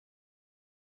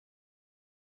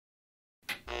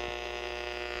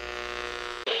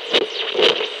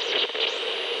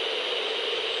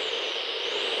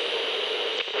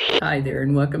Hi there,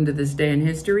 and welcome to this day in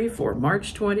history for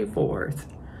March 24th.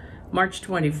 March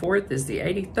 24th is the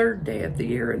 83rd day of the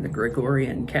year in the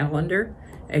Gregorian calendar,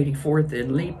 84th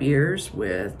in leap years,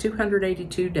 with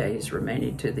 282 days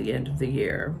remaining to the end of the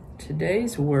year.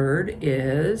 Today's word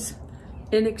is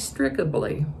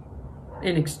inextricably.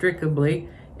 Inextricably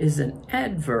is an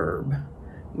adverb,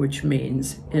 which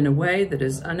means in a way that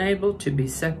is unable to be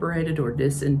separated or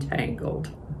disentangled.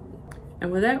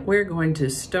 And with that, we're going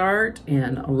to start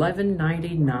in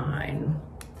 1199.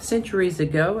 Centuries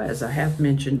ago, as I have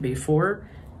mentioned before,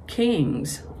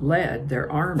 kings led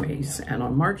their armies, and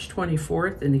on March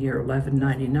 24th in the year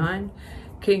 1199,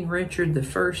 King Richard I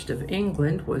of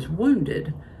England was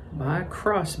wounded by a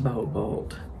crossbow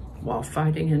bolt while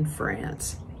fighting in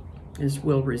France. This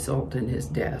will result in his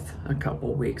death a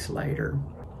couple weeks later.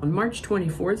 On March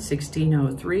 24th,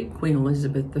 1603, Queen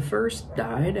Elizabeth I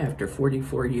died after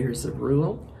 44 years of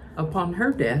rule. Upon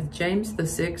her death, James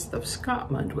VI of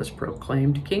Scotland was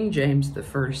proclaimed King James I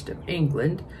of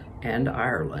England and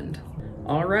Ireland.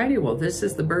 Alrighty, well, this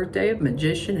is the birthday of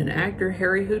magician and actor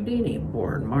Harry Houdini,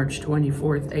 born March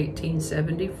 24th,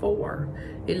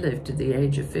 1874. He lived to the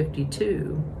age of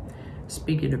 52.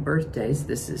 Speaking of birthdays,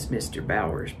 this is Mr.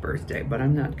 Bowers' birthday, but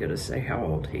I'm not going to say how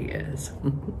old he is.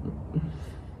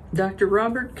 Dr.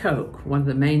 Robert Koch, one of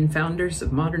the main founders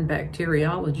of modern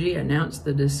bacteriology, announced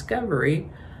the discovery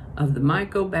of the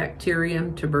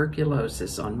Mycobacterium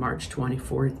tuberculosis on March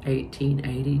 24,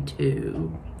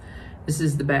 1882. This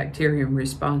is the bacterium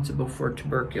responsible for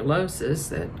tuberculosis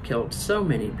that killed so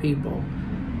many people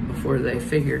before they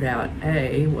figured out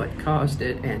A, what caused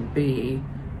it, and B,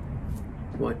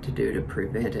 what to do to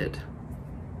prevent it.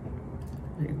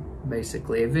 They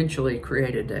basically eventually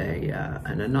created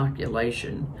an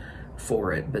inoculation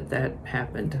for it, but that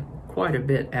happened quite a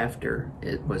bit after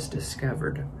it was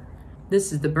discovered.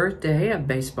 This is the birthday of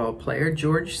baseball player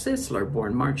George Sisler,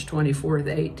 born March 24th,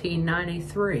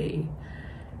 1893.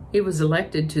 He was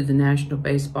elected to the National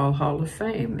Baseball Hall of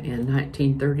Fame in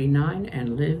 1939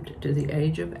 and lived to the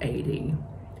age of 80.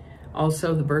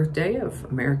 Also the birthday of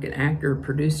American actor and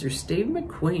producer Steve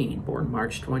McQueen, born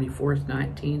March 24th,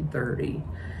 1930.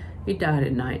 He died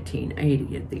in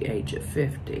 1980 at the age of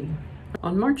 50.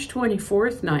 On March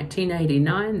 24th,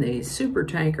 1989, the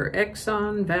supertanker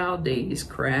Exxon Valdez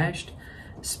crashed,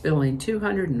 spilling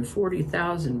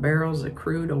 240,000 barrels of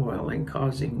crude oil and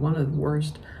causing one of the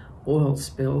worst oil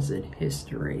spills in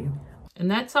history.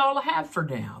 And that's all I have for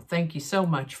now. Thank you so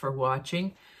much for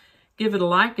watching. Give it a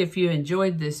like if you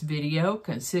enjoyed this video.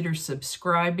 Consider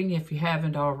subscribing if you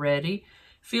haven't already.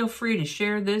 Feel free to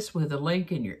share this with a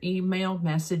link in your email,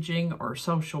 messaging, or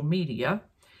social media.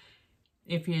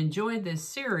 If you enjoyed this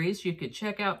series, you could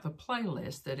check out the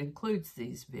playlist that includes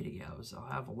these videos.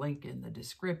 I'll have a link in the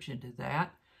description to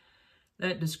that.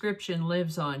 That description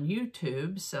lives on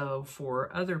YouTube, so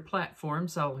for other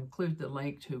platforms, I'll include the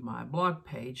link to my blog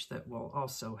page that will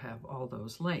also have all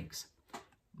those links.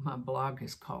 My blog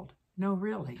is called No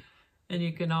Really. And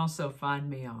you can also find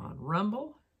me on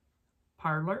Rumble,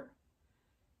 Parler,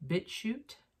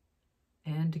 BitChute,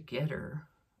 and Getter.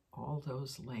 All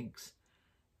those links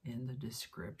in the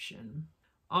description.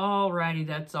 Alrighty,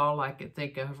 that's all I can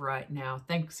think of right now.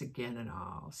 Thanks again, and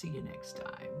I'll see you next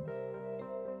time.